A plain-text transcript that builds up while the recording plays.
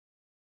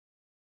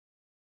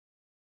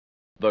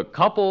The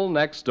Couple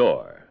Next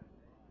Door.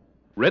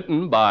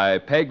 Written by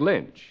Peg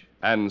Lynch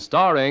and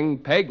starring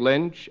Peg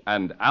Lynch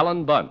and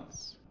Alan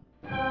Bunce.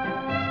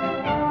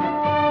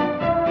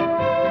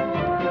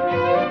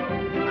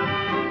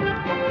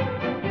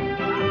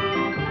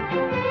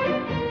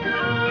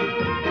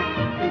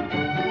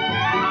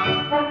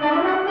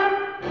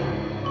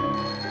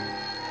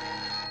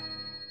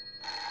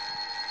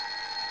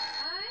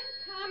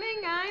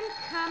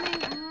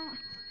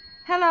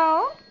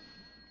 Hello?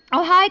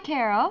 Oh, hi,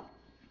 Carol.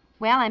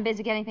 Well, I'm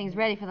busy getting things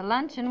ready for the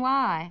luncheon.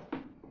 Why?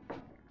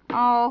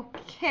 Oh,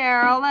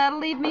 Carol, that'll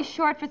leave me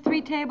short for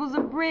 3 tables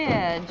of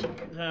bridge.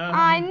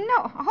 I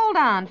know. Hold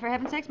on. For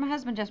heaven's sakes, my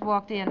husband just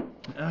walked in.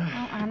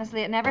 Oh,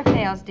 honestly, it never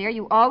fails, dear.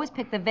 You always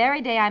pick the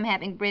very day I'm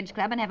having bridge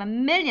club and have a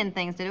million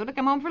things to do to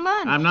come home for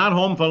lunch. I'm not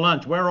home for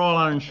lunch. Where are all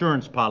our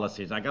insurance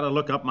policies? I gotta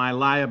look up my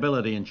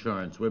liability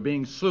insurance. We're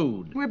being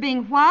sued. We're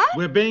being what?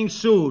 We're being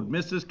sued.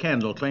 Mrs.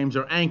 Kendall claims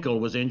her ankle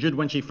was injured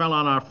when she fell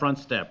on our front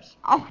steps.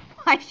 Oh,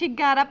 why, she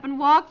got up and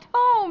walked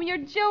home. You're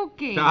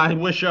joking. I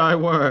wish I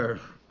were.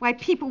 Why,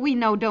 people we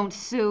know don't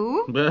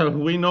sue. Well,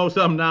 we know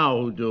some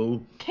now who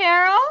do.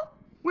 Carol,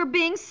 we're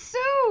being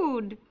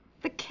sued.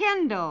 The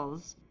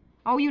Kendalls.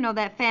 Oh, you know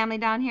that family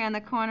down here on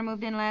the corner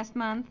moved in last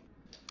month?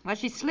 Well,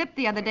 she slipped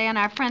the other day on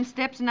our front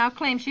steps and now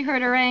claims she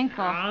hurt her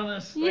ankle.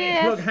 Honestly?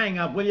 Yes. Look, hang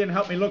up, will you, and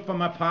help me look for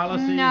my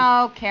policies?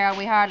 No, Carol,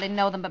 we hardly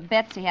know them, but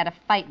Betsy had a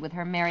fight with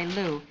her Mary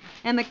Lou.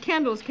 And the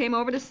Kendalls came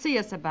over to see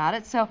us about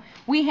it, so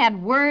we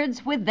had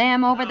words with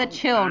them over the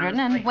children,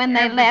 and when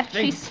they left,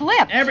 she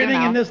slipped.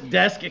 Everything in this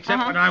desk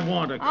except what I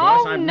want, of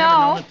course. I've never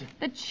known it to...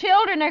 The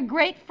children are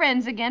great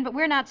friends again, but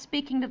we're not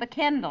speaking to the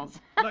Kendalls.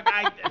 Look,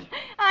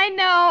 I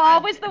know,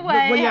 always the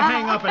way. Will you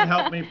hang up and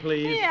help me,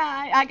 please?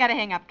 Yeah, I gotta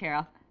hang up,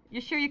 Carol. You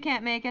sure you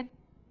can't make it?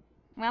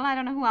 Well, I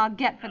don't know who I'll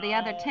get for the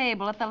other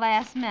table at the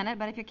last minute,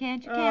 but if you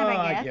can't, you can't,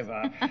 I guess.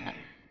 I give up.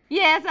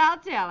 Yes, I'll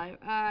tell him.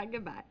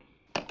 Goodbye.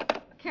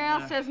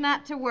 Carol says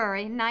not to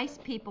worry. Nice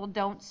people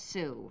don't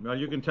sue. Well,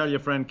 you can tell your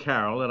friend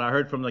Carol that I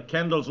heard from the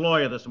Kendall's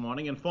lawyer this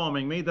morning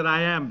informing me that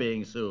I am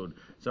being sued.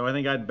 So I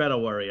think I'd better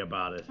worry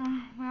about it.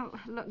 Well,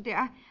 look,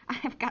 dear, I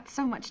have got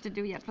so much to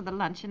do yet for the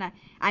luncheon.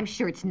 I'm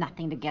sure it's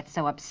nothing to get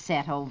so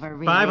upset over,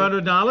 really.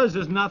 $500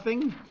 is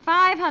nothing?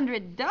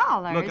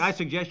 $500? Look, I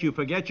suggest you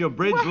forget your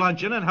bridge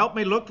luncheon and help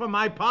me look for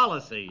my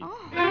policy. Oh.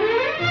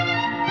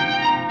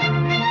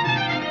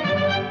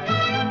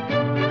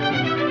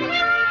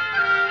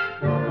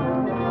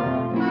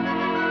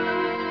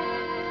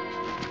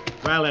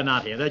 Well, they're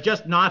not here. They're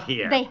just not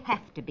here. They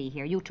have to be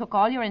here. You took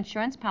all your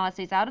insurance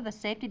policies out of the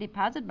safety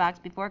deposit box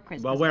before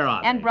Christmas. Well, where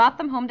are they? And brought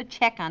them home to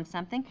check on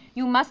something.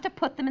 You must have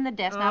put them in the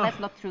desk. Now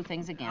let's look through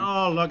things again.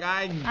 Oh, look,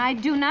 I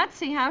do not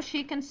see how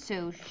she can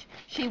sue.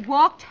 She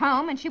walked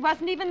home and she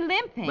wasn't even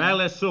limping. Well,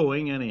 they're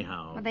suing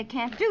anyhow. Well, they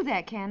can't do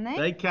that, can they?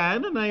 They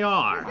can, and they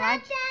are. Is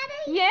that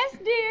Daddy? Yes,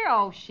 dear.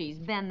 Oh, she's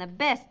been the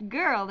best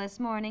girl this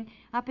morning.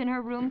 Up in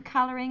her room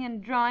coloring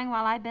and drawing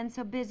while I've been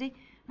so busy.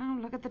 Oh,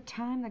 look at the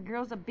time. The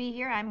girls will be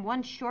here. I'm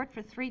one short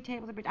for 3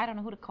 tables of bridge. I don't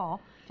know who to call.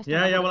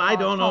 I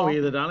don't know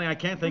either, darling. I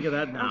can't think of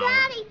that now.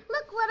 Daddy,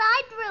 look what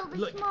I drilled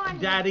this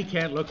morning. Daddy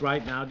can't look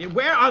right now, dear.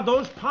 Where are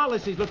those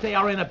policies? Look, they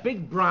are in a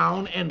big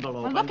brown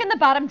envelope. Well, look in the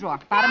bottom drawer.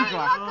 Bottom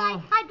drawer.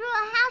 Look, I drew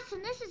a house,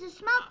 and this is the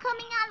smoke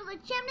coming out of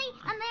the chimney,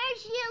 and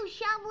there's you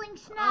shoveling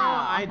snow.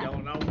 Oh, I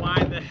don't know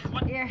why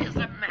what is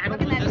the matter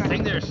with this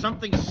thing? There's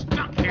something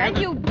stuck here. And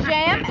you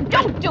jam.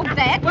 Don't do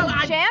that. Well,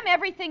 you jam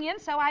everything in,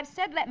 so I've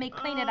said let me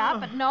clean it up,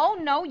 but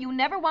no, you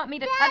never want me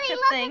to touch a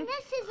thing. Daddy, look,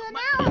 this is an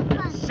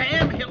elephant.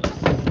 Sam Hill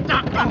is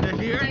stuck under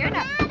here.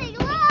 Daddy,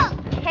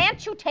 look.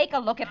 Can't you take a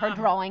look at her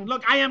drawing?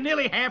 Look, I am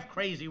nearly half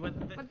crazy with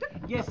it.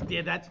 Yes,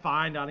 dear, that's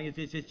fine, darling.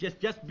 It's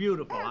just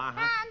beautiful. And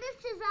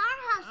this is our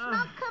house,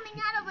 smoke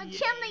coming out of a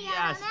chimney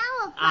and an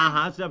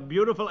elephant. It's a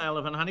beautiful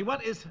elephant, honey. Why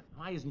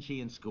isn't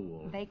she in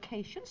school?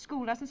 Vacation.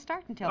 School doesn't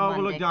start until Monday.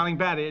 Monday. Well, look,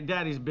 darling,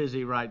 Daddy's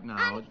busy right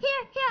now. And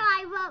here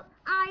I wrote,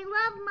 I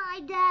love my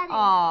daddy.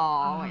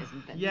 Oh,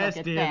 isn't it? Yes,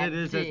 look dear, at it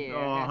is. Dear.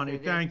 Oh, honey,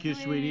 thank you,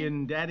 sweetie.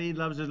 And Daddy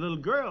loves his little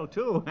girl,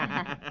 too.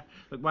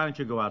 Look, why don't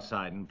you go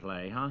outside and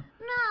play, huh? No,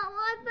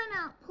 I've been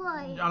out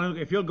playing. Darling,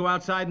 if you'll go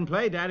outside and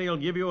play, Daddy will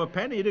give you a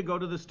penny to go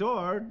to the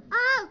store.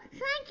 Oh,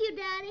 thank you,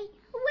 Daddy.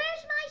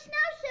 Where's my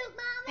snowsuit,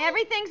 Mommy?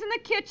 Everything's in the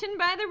kitchen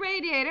by the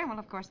radiator. Well,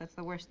 of course, that's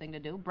the worst thing to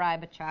do,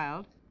 bribe a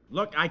child.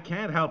 Look, I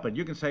can't help it.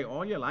 You can say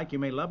all you like. You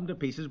may love them to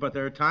pieces, but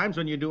there are times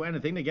when you do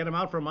anything to get them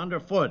out from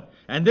underfoot.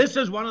 And this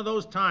is one of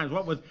those times.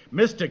 What with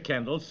Mr.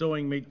 Kendall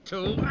suing me,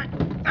 too. There.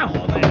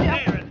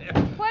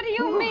 What do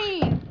you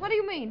mean? What do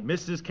you mean?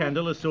 Mrs.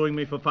 Kendall is suing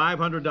me for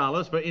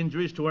 $500 for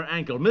injuries to her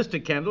ankle. Mr.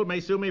 Kendall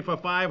may sue me for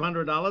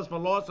 $500 for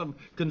loss of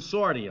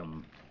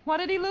consortium. What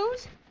did he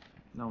lose?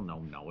 No.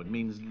 It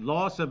means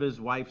loss of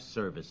his wife's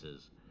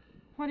services.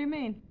 What do you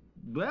mean?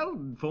 Well,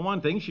 for one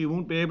thing, she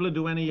won't be able to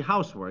do any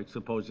housework,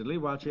 supposedly,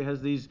 while she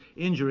has these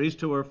injuries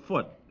to her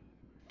foot.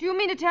 Do you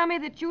mean to tell me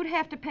that you'd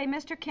have to pay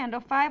Mr. Kendall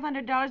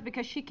 $500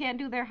 because she can't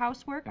do their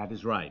housework? That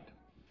is right.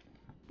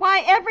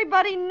 Why,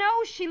 everybody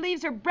knows she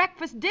leaves her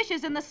breakfast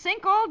dishes in the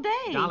sink all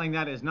day. Darling,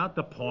 that is not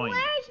the point.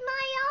 Where's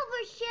my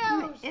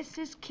shoes.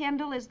 Mrs.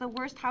 Kendall is the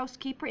worst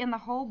housekeeper in the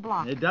whole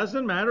block. It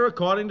doesn't matter.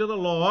 According to the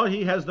law,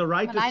 he has the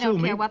right But to I sue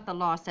don't me. care what the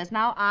law says.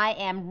 Now, I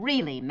am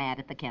really mad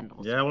at the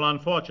Kendalls. Yeah, well,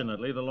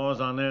 unfortunately, the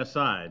law's on their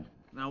side.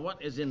 Now,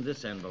 what is in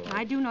this envelope?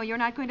 I do know you're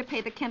not going to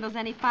pay the Kendalls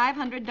any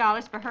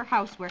 $500 for her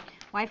housework.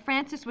 Why,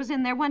 Frances was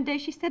in there one day.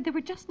 She said there were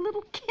just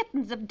little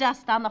kittens of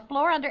dust on the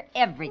floor under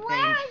everything.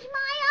 Where is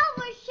my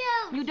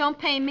overshoes? You don't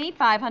pay me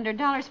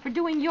 $500 for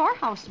doing your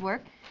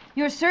housework.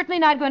 You're certainly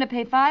not going to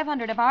pay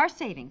 $500 of our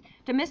savings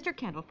to Mr.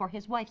 Kendall for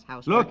his wife's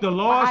housework. Look, the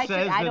law I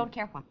says I that... don't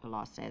care what the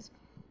law says.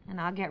 And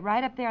I'll get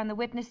right up there on the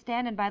witness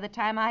stand, and by the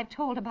time I've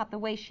told about the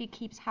way she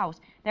keeps house,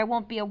 there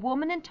won't be a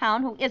woman in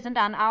town who isn't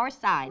on our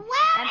side.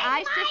 Where is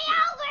my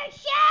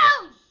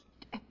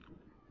overshoes?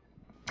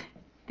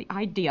 The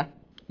idea,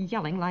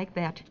 yelling like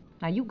that.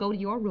 Now, you go to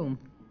your room.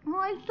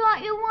 I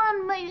thought you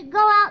wanted me to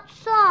go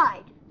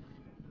outside.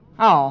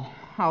 Oh,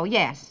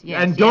 yes.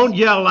 And don't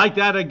yell like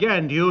that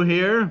again, do you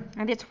hear?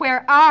 And it's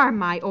where are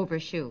my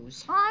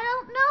overshoes? I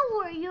don't know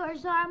where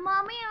yours are,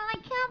 Mommy, and I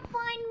can't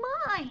find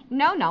mine.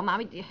 No,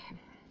 Mommy.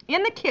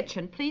 In the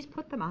kitchen. Please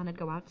put them on and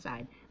go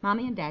outside.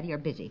 Mommy and Daddy are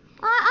busy.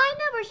 I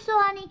never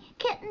saw any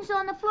kittens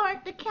on the floor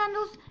at the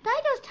Kendalls.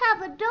 They just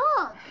have a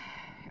dog.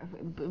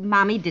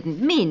 Mommy didn't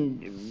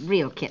mean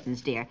real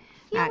kittens, dear.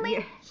 You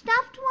mean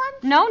stuffed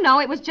ones? No,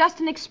 it was just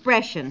an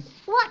expression.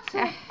 What's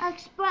an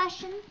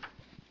expression?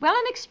 Well,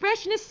 an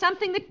expression is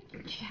something that...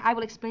 I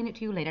will explain it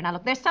to you later. Now,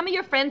 look, there's some of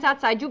your friends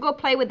outside. You go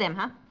play with them,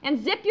 huh?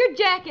 And zip your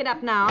jacket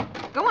up now.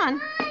 Go on.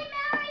 Hi,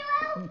 Mary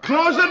Lou.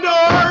 Close the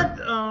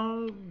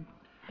door!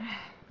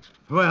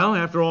 Well,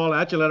 after all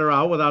that, you let her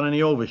out without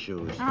any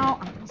overshoes. Oh,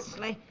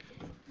 honestly.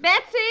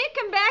 Betsy,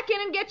 come back in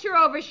and get your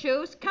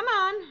overshoes. Come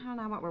on. Oh,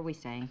 now, what were we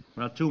saying?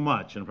 Well, too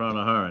much in front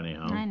of her,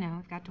 anyhow. I know.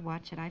 I've got to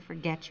watch it. I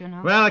forget, you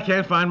know. Well, I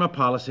can't find my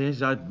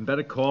policies. I'd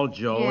better call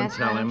Joe Yes,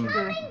 and tell him.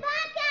 Coming back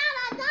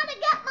out. I gotta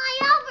get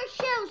my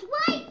overshoes.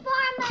 Wait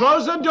for me.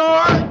 Close the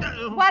door!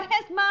 What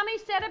has Mommy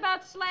said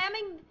about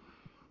slamming?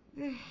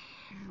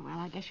 Well,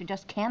 I guess you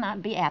just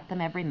cannot be at them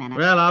every minute.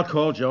 Well, I'll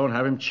call Joe and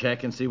have him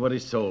check and see what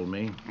he's told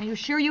me. Are you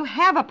sure you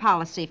have a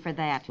policy for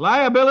that?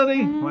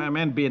 Liability? Why, a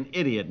man be an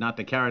idiot not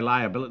to carry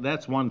liability.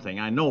 That's one thing.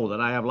 I know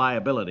that I have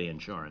liability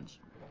insurance.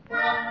 But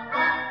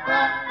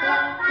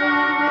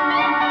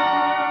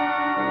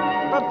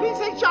Pete's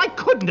sake, I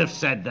couldn't have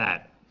said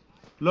that.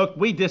 Look,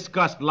 we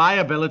discussed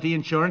liability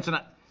insurance and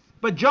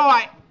But, Joe,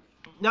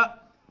 No.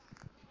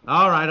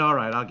 All right.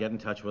 I'll get in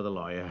touch with a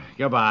lawyer.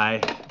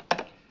 Goodbye.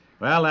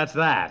 Well, that's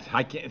that.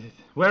 I can't...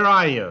 Where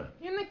are you?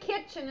 In the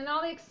kitchen. In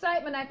all the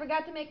excitement, I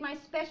forgot to make my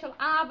special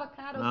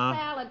avocado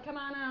salad. Come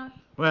on out.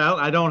 Well,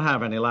 I don't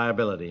have any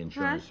liability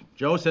insurance. Huh?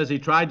 Joe says he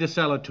tried to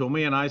sell it to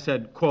me, and I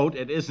said, quote,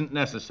 it isn't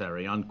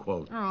necessary,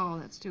 unquote. Oh,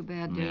 that's too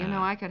bad, dear. Yeah. You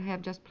know, I could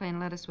have just plain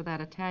lettuce without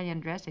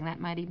Italian dressing. That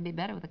might even be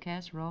better with a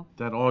casserole.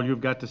 That all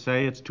you've got to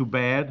say? It's too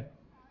bad?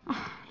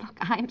 Oh, look,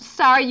 I'm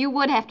sorry you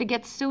would have to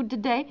get sued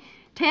today.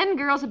 10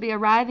 girls will be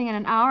arriving in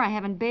an hour. I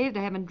haven't bathed.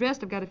 I haven't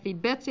dressed. I've got to feed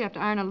Betsy. I have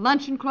to iron a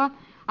luncheon cloth.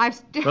 I've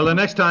still... Well, the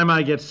next time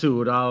I get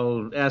sued,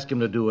 I'll ask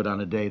him to do it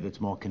on a day that's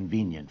more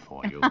convenient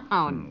for you.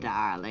 Oh,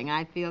 darling,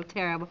 I feel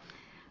terrible.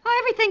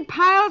 Oh, everything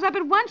piles up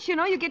at once, you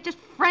know. You get just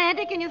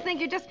frantic and you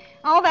think you're just...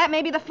 Oh, that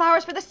may be the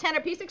flowers for the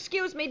centerpiece.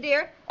 Excuse me,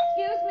 dear.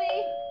 Excuse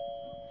me.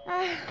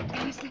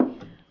 Honestly.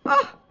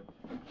 Oh,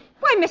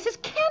 why,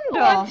 Mrs. Kendall.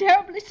 Oh, I'm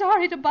terribly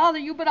sorry to bother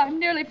you, but I'm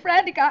nearly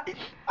frantic. I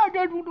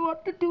don't know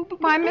what to do.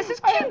 Why,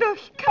 Mrs. Kendall,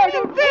 come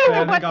in there.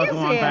 I What think I'll is go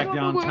on it? back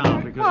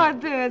downtown because...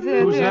 What, there.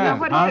 Who's Now, that,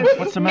 what huh? is it?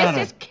 What's the matter?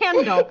 Mrs.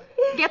 Kendall,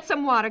 get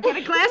some water. Get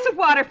a glass of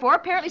water for her.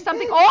 Apparently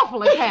something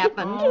awful has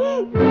happened.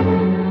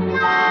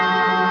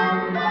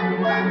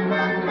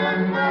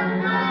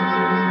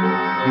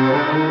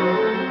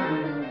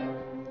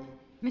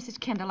 Mrs.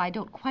 Kendall, I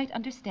don't quite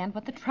understand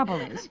what the trouble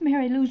is.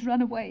 Mary Lou's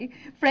run away.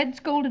 Fred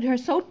scolded her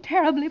so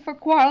terribly for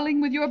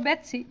quarreling with your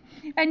Betsy.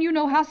 And you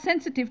know how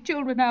sensitive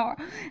children are.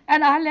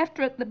 And I left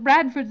her at the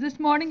Bradfords this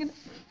morning, and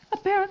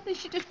apparently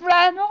she just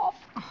ran off.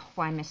 Oh,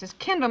 why, Mrs.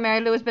 Kendall, Mary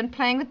Lou has been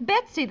playing with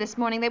Betsy this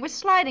morning. They were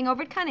sliding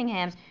over at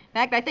Cunningham's. In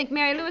fact, I think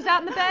Mary Lou is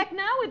out in the back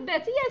now with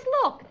Betsy. Yes,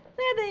 look.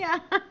 There they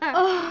are.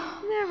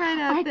 Oh, they're right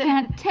out I there.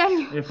 can't tell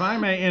you. If I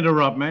may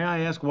interrupt, may I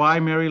ask why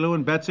Mary Lou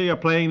and Betsy are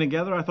playing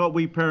together? I thought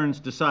we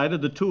parents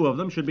decided the two of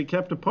them should be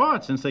kept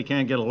apart since they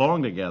can't get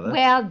along together.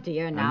 Well,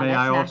 dear, now and may that's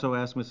I not... also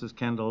ask Mrs.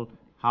 Kendall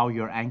how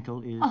your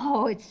ankle is?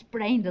 Oh, it's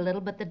sprained a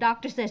little, but the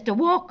doctor says to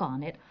walk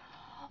on it.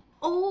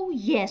 Oh,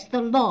 yes,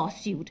 the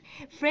lawsuit.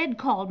 Fred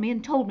called me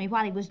and told me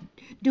what he was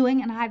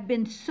doing, and I've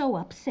been so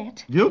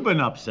upset. You've been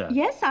upset.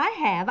 Yes, I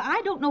have.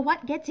 I don't know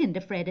what gets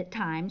into Fred at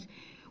times.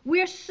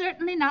 We're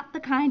certainly not the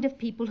kind of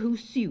people who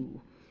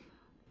sue.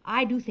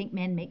 I do think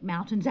men make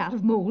mountains out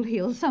of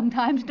molehills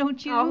sometimes,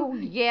 don't you? Oh,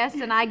 yes,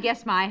 and I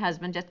guess my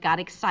husband just got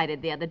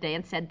excited the other day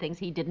and said things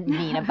he didn't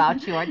mean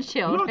about your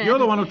children. Look, you're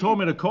the one who told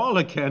me to call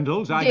the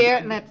Kendalls.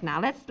 Dear, let's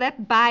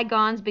let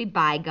bygones be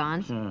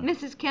bygones.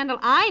 Mrs. Kendall,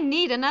 I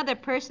need another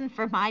person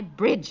for my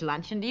bridge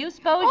luncheon. Do you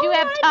suppose you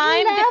have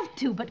time? I'd love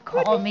to, but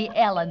call me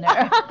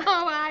Eleanor.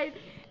 Oh,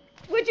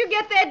 Would you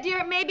get that, dear?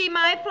 It may be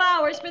my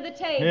flowers for the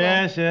table.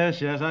 Yes.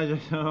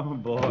 Oh,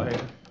 boy.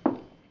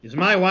 Is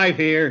my wife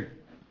here?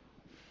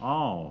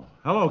 Oh,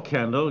 hello,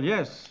 Kendall.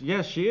 Yes,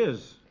 she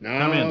is.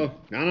 Come in.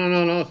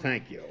 No,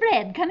 thank you.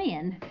 Fred, come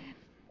in.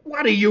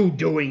 What are you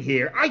doing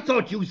here? I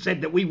thought you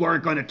said that we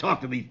weren't going to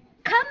talk to these...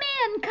 Come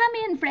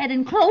in, Fred,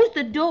 and close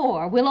the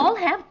door. We'll all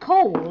have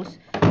colds.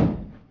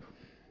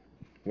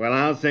 Well,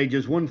 I'll say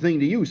just one thing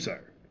to you,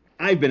 sir.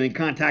 I've been in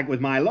contact with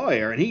my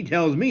lawyer, and he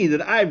tells me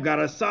that I've got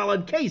a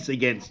solid case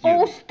against you.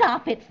 Oh,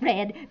 stop it,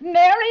 Fred.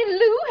 Mary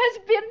Lou has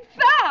been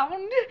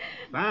found.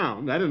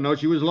 Found? I didn't know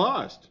she was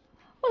lost.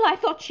 Well, I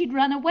thought she'd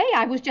run away.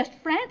 I was just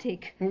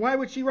frantic. Well, why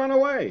would she run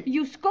away?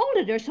 You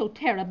scolded her so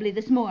terribly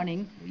this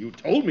morning. You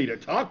told me to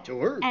talk to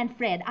her. And,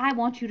 Fred, I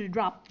want you to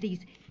drop these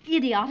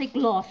idiotic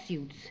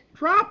lawsuits.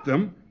 Drop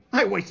them?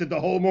 I wasted the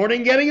whole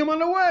morning getting them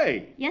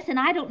underway. Yes, and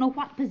I don't know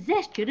what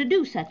possessed you to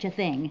do such a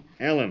thing.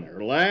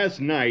 Eleanor, last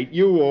night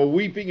you were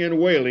weeping and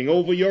wailing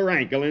over your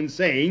ankle and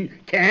saying,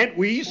 can't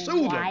we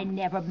sue them? I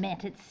never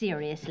meant it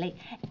seriously.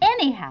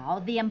 Anyhow,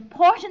 the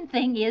important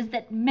thing is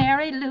that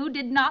Mary Lou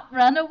did not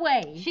run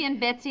away. She and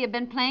Betsy have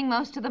been playing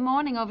most of the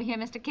morning over here,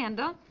 Mr.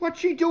 Kendall. What's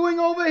she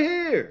doing over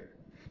here?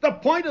 The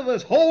point of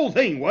this whole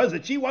thing was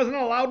that she wasn't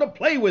allowed to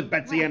play with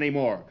Betsy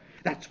anymore.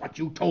 That's what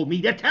you told me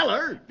to tell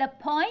her. The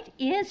point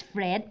is,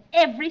 Fred,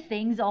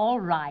 everything's all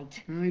right.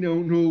 I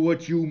don't know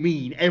what you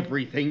mean,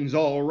 everything's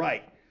all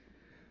right.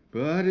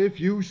 But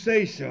if you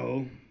say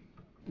so...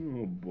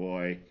 Oh,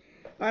 boy.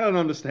 I don't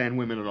understand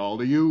women at all,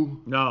 do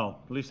you? No,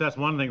 at least that's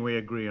one thing we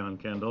agree on,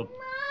 Kendall.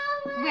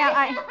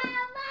 Well,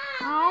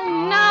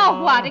 Oh,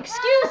 now what?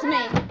 Excuse me.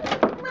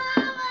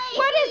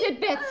 What is it,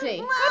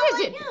 Betsy? What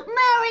is it?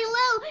 Mary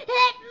Lou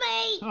hit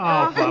me!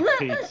 Oh, for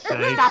Pete's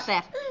sake. Stop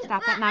that.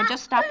 Stop that now.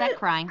 Just stop that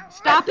crying.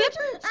 Stop it.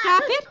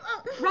 Stop it.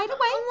 Right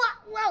away.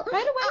 Well,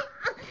 right away.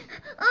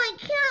 I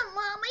can't,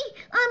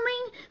 Mommy. I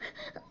mean,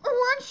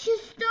 once you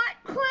start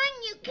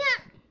crying, you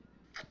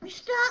can't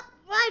stop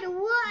right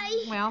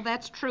away. Well,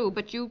 that's true,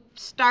 but you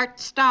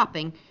start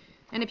stopping.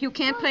 And if you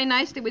can't play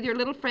nicely with your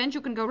little friends, you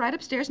can go right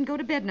upstairs and go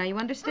to bed now. You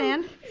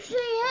understand? She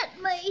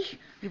hit me.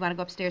 You want to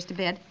go upstairs to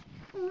bed?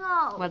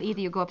 No. Well, either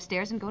you go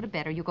upstairs and go to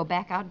bed, or you go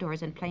back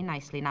outdoors and play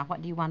nicely. Now,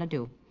 what do you want to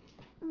do?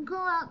 Go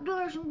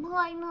outdoors and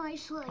play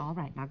nicely. All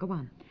right, now go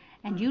on.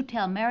 And you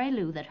tell Mary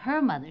Lou that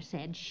her mother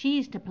said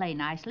she's to play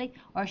nicely,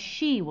 or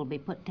she will be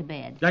put to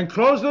bed. Then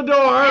close the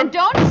door. And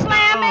don't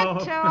slam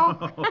it, too.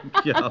 Oh,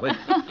 golly.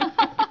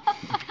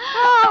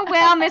 Oh,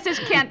 well, Mrs.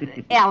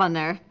 Kent,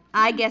 Eleanor,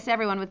 I guess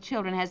everyone with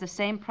children has the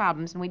same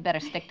problems, and we'd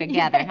better stick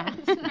together, huh?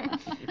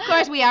 Of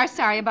course, we are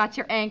sorry about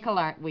your ankle,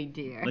 aren't we,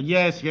 dear?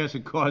 Yes,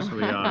 of course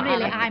we are.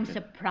 Really, I'm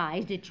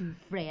surprised at you,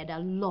 Fred. A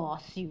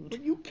lawsuit.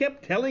 You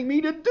kept telling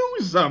me to do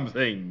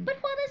something. But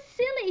what a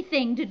silly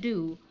thing to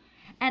do.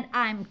 And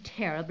I'm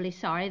terribly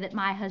sorry that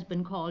my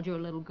husband called your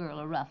little girl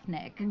a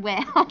roughneck.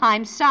 Well,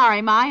 I'm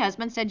sorry. My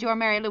husband said your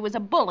Mary Lou was a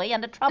bully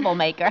and a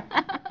troublemaker.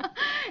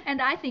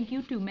 And I think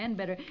you two men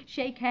better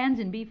shake hands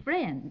and be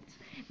friends.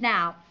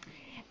 Now,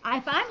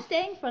 if I'm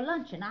staying for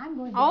luncheon, I'm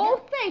going to...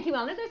 Oh, thank you,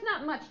 Eleanor. There's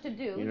not much to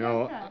do. You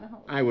know,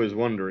 I was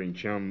wondering,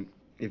 chum,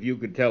 if you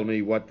could tell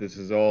me what this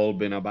has all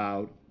been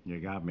about. You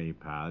got me,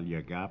 pal.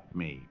 You got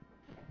me.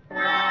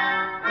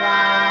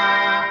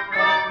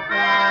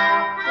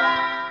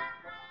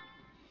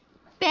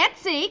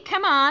 Betsy,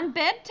 come on.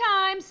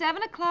 Bedtime,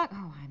 7 o'clock.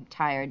 Oh, I'm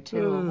tired,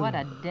 too. What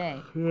a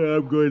day. Yeah,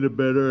 I'm going to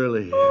bed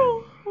early.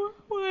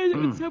 Why is it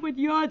when someone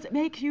yawns, it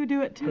makes you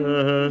do it, too?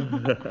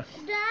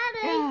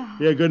 Daddy.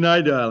 Yeah, good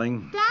night,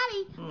 darling.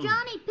 Daddy,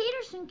 Johnny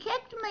Peterson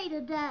kicked me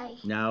today.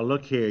 Now,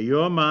 look here.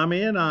 Your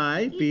mommy and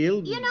I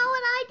feel... You know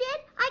what I did?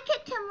 I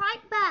kicked him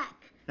right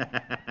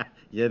back.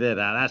 You did,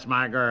 huh? That's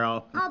my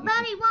girl. I'll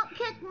bet he won't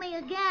kick me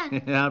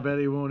again. I bet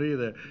he won't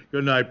either.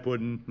 Good night,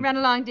 Puddin'. Run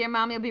along, dear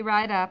Mommy. will be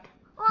right up.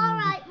 All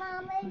right,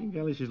 Mommy.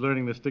 Golly, she's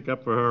learning to stick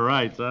up for her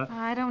rights, huh?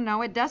 I don't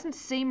know. It doesn't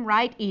seem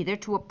right either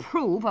to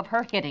approve of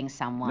her hitting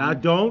someone. Now,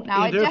 don't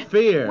Now, it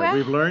interfere. well-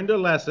 We've learned a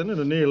lesson, and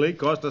it nearly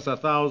cost us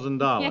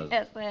 $1,000.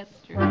 Yes,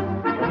 that's true.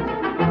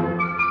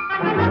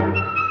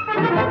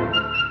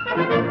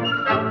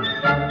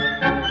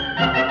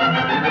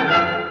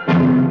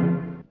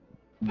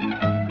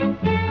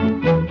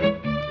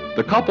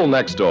 The Couple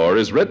Next Door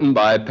is written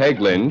by Peg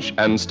Lynch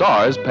and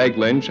stars Peg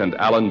Lynch and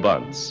Alan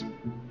Bunce,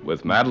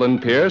 with Madeline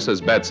Pierce as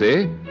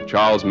Betsy,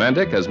 Charles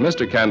Mendick as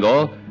Mr.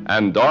 Kendall,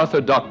 and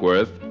Dorothy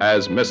Duckworth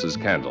as Mrs.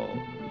 Kendall.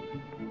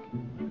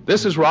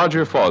 This is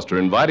Roger Foster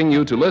inviting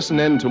you to listen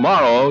in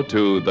tomorrow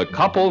to The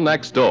Couple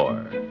Next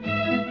Door.